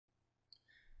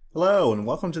Hello and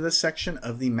welcome to this section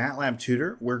of the Matlab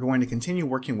Tutor. We're going to continue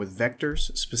working with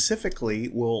vectors. Specifically,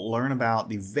 we'll learn about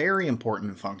the very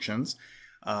important functions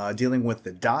dealing with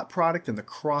the dot product and the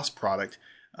cross product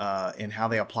and how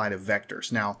they apply to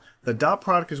vectors. Now, the dot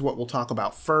product is what we'll talk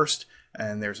about first,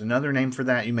 and there's another name for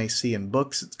that you may see in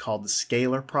books. It's called the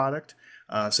scalar product.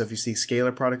 So if you see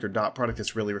scalar product or dot product,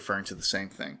 it's really referring to the same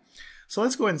thing. So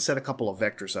let's go ahead and set a couple of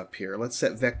vectors up here. Let's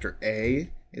set vector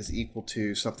A is equal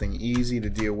to something easy to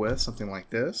deal with, something like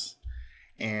this.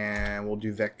 And we'll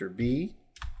do vector B,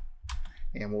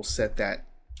 and we'll set that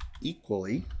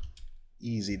equally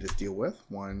easy to deal with.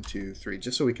 1, 2, 3,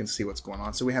 just so we can see what's going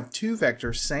on. So we have two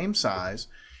vectors, same size,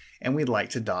 and we'd like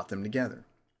to dot them together.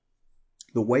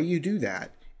 The way you do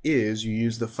that is you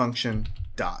use the function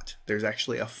dot. There's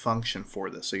actually a function for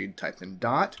this. So you type in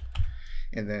dot,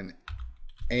 and then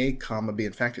A comma B.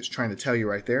 In fact, it's trying to tell you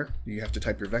right there. You have to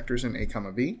type your vectors in A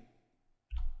comma B.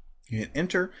 You hit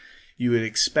enter. You would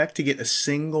expect to get a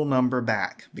single number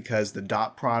back because the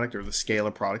dot product or the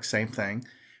scalar product, same thing,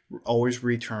 always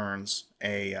returns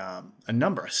a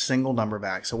number, a single number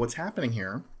back. So what's happening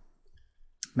here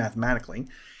mathematically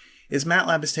is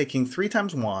Matlab is taking 3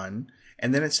 times 1,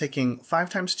 and then it's taking 5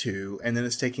 times 2, and then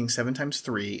it's taking 7 times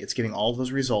 3. It's getting all of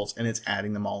those results, and it's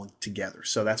adding them all together.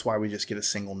 So that's why we just get a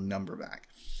single number back.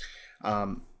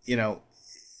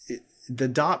 The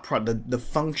dot product, the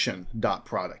function dot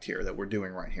product here that we're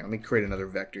doing right here. Let me create another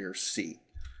vector here, C.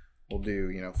 We'll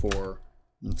do, 4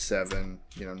 and 7,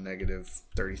 negative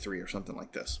 33 or something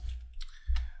like this.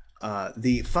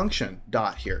 The function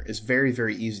dot here is very,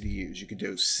 very easy to use. You could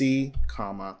do C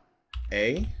comma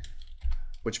A,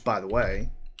 which, by the way,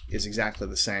 is exactly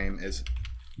the same as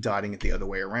dotting it the other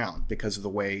way around because of the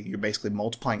way you're basically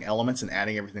multiplying elements and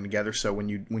adding everything together. So when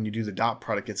you do the dot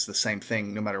product, it's the same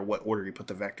thing no matter what order you put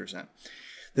the vectors in.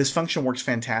 This function works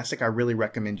fantastic. I really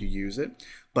recommend you use it,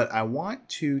 but I want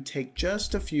to take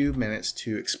just a few minutes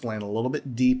to explain a little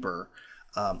bit deeper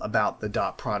about the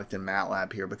dot product in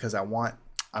Matlab here, because I want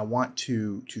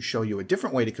to show you a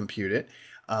different way to compute it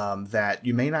that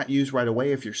you may not use right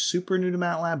away if you're super new to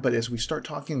Matlab, but as we start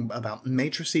talking about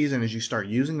matrices and as you start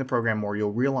using the program more,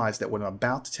 you'll realize that what I'm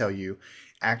about to tell you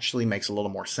actually makes a little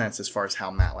more sense as far as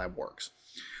how Matlab works.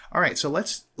 All right, so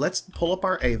let's pull up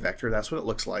our A vector. That's what it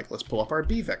looks like. Let's pull up our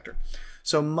B vector.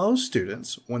 So most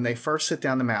students, when they first sit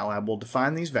down to Matlab, will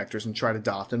define these vectors and try to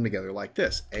dot them together like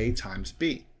this, A times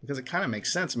B, because it kind of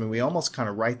makes sense. I mean, we almost kind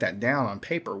of write that down on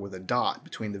paper with a dot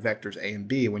between the vectors A and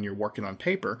B when you're working on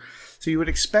paper. So you would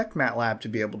expect Matlab to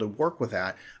be able to work with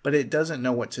that, but it doesn't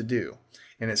know what to do.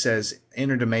 And it says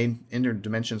inner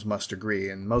dimensions must agree,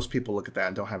 and most people look at that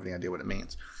and don't have any idea what it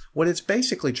means. What it's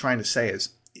basically trying to say is,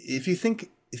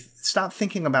 stop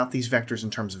thinking about these vectors in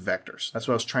terms of vectors. That's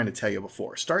what I was trying to tell you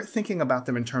before. Start thinking about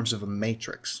them in terms of a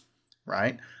matrix,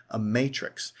 right? A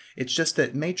matrix. It's just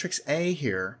that matrix A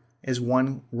here is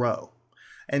one row,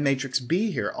 and matrix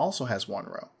B here also has one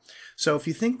row. So if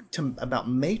you think about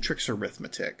matrix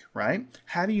arithmetic, right?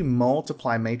 How do you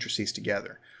multiply matrices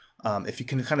together? If you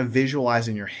can kind of visualize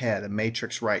in your head a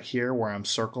matrix right here where I'm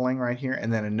circling right here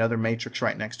and then another matrix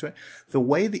right next to it, the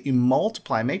way that you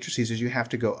multiply matrices is you have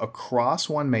to go across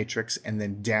one matrix and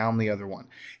then down the other one.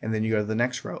 And then you go to the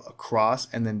next row, across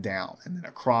and then down, and then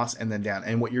across and then down.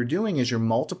 And what you're doing is you're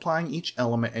multiplying each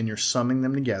element and you're summing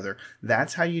them together.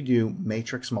 That's how you do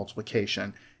matrix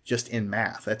multiplication just in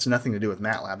math. That's nothing to do with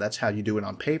Matlab. That's how you do it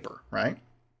on paper, right?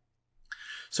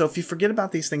 So if you forget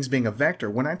about these things being a vector,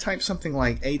 when I type something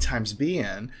like A times B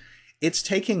in, it's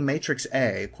taking matrix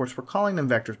A. Of course, we're calling them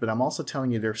vectors, but I'm also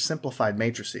telling you they're simplified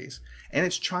matrices. And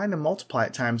it's trying to multiply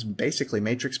it times basically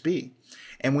matrix B.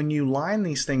 And when you line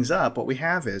these things up, what we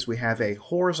have is we have a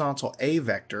horizontal A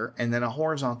vector and then a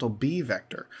horizontal B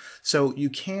vector. So you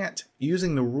can't,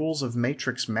 using the rules of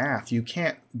matrix math, you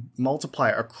can't multiply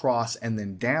across and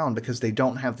then down because they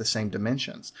don't have the same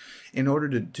dimensions. In order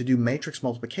to do matrix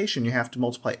multiplication, you have to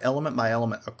multiply element by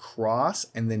element across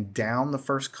and then down the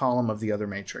first column of the other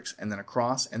matrix, and then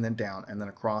across and then down, and then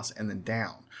across and then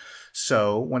down.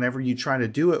 So whenever you try to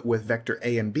do it with vector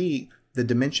A and B, the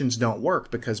dimensions don't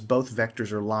work because both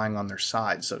vectors are lying on their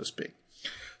side, so to speak.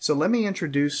 So let me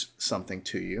introduce something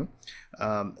to you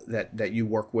that you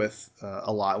work with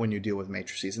a lot when you deal with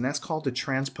matrices, and that's called the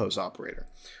transpose operator.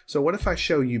 So what if I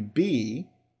show you B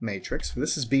matrix?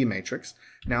 This is B matrix.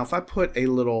 Now if I put a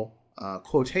little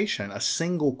quotation, a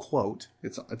single quote,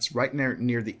 it's right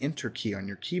near the enter key on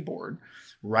your keyboard,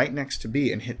 right next to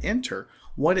B, and hit enter,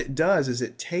 what it does is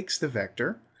it takes the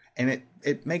vector and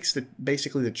it makes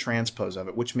basically the transpose of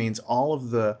it, which means all of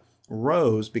the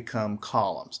rows become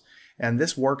columns. And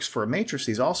this works for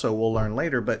matrices also, we'll learn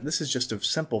later, but this is just a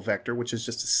simple vector, which is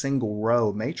just a single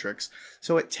row matrix.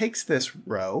 So it takes this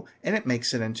row and it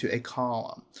makes it into a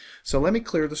column. So let me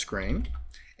clear the screen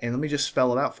and let me just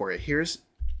spell it out for you. Here's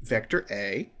vector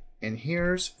A and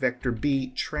here's vector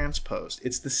B transposed.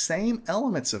 It's the same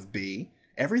elements of B.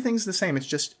 Everything's the same. It's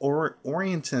just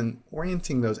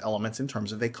orienting those elements in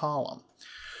terms of a column.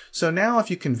 So now if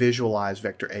you can visualize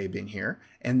vector A being here,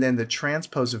 and then the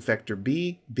transpose of vector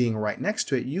B being right next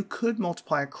to it, you could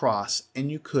multiply across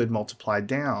and you could multiply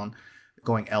down,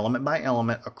 going element by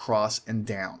element across and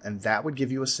down. And that would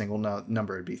give you a single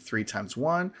number. It would be 3 times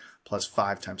 1 plus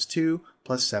 5 times 2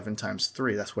 plus 7 times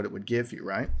 3. That's what it would give you,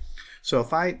 right? So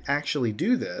if I actually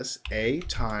do this, A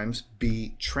times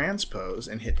B transpose,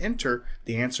 and hit enter,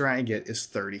 the answer I get is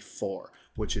 34,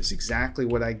 which is exactly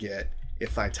what I get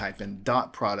if I type in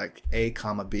dot product A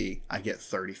comma B, I get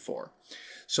 34.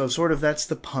 So sort of that's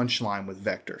the punchline with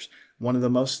vectors. One of the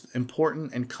most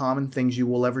important and common things you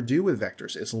will ever do with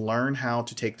vectors is learn how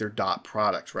to take their dot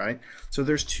product, right? So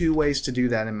there's 2 ways to do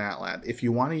that in Matlab. If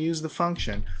you want to use the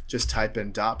function, just type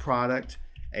in dot product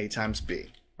A times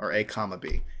B, or A comma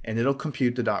B, and it'll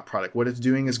compute the dot product. What it's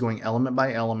doing is going element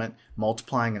by element,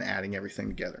 multiplying and adding everything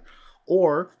together.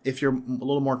 Or if you're a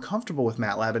little more comfortable with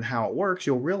Matlab and how it works,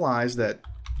 you'll realize that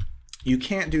you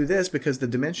can't do this because the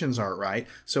dimensions aren't right.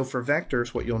 So for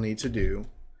vectors, what you'll need to do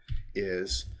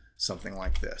is something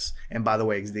like this. And by the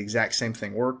way, the exact same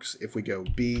thing works if we go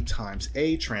B times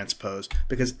A transpose,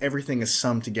 because everything is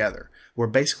summed together. We're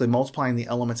basically multiplying the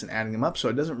elements and adding them up, so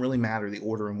it doesn't really matter the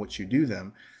order in which you do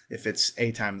them, if it's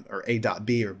A times or A dot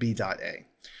B or B dot A.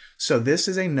 So this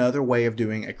is another way of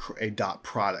doing a dot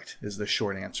product, is the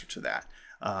short answer to that.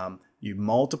 You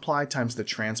multiply times the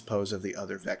transpose of the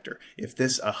other vector.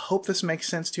 I hope this makes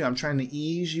sense to you. I'm trying to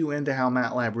ease you into how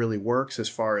Matlab really works as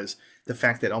far as the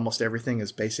fact that almost everything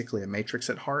is basically a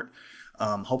matrix at heart.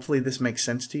 Hopefully this makes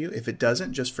sense to you. If it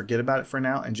doesn't, just forget about it for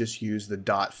now and just use the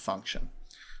dot function.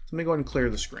 So let me go ahead and clear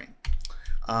the screen.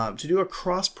 To do a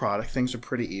cross product, things are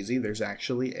pretty easy. There's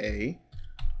actually a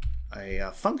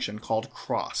function called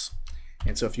cross.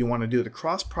 And so if you want to do the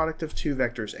cross product of 2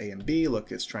 vectors A and B,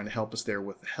 look, it's trying to help us there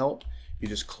with the help. You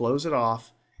just close it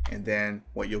off, and then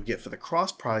what you'll get for the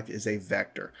cross product is a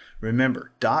vector.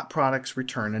 Remember, dot products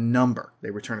return a number. They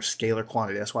return a scalar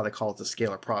quantity. That's why they call it the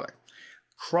scalar product.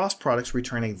 Cross products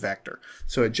return a vector.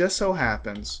 So it just so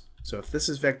happens, so if this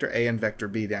is vector A and vector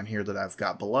B down here that I've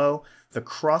got below, the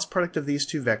cross product of these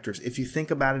 2 vectors, if you think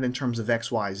about it in terms of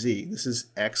x, y, z, this is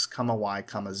x, comma, y,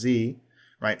 comma, z,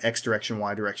 right? X direction,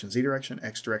 y direction, z direction,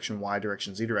 x direction, y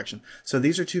direction, z direction. So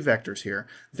these are 2 vectors here.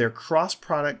 Their cross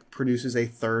product produces a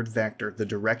 3rd vector. The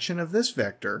direction of this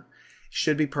vector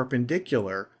should be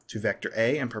perpendicular to vector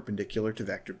A and perpendicular to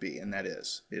vector B, and that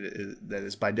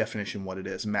is by definition what it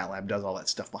is. Matlab does all that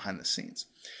stuff behind the scenes.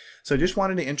 So I just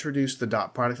wanted to introduce the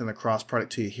dot product and the cross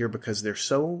product to you here because they're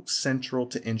so central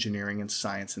to engineering and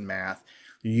science and math.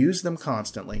 You use them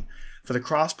constantly. For the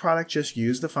cross product, just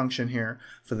use the function here.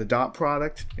 For the dot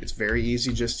product, it's very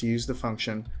easy just to use the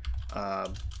function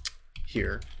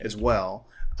here as well.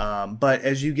 But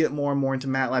as you get more and more into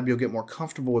Matlab, you'll get more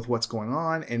comfortable with what's going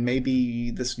on, and maybe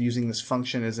using this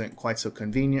function isn't quite so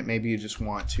convenient. Maybe you just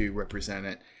want to represent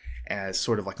it as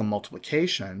sort of like a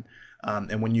multiplication.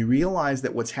 And when you realize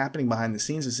that what's happening behind the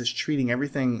scenes is just treating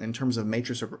everything in terms of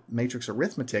matrix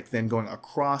arithmetic, then going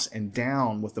across and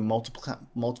down with the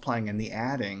multiplying and the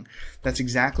adding, that's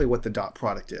exactly what the dot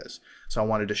product is. So I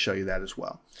wanted to show you that as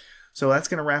well. So that's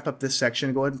going to wrap up this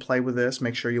section. Go ahead and play with this.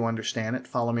 Make sure you understand it.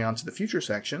 Follow me on to the future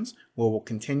sections where we'll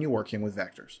continue working with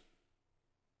vectors.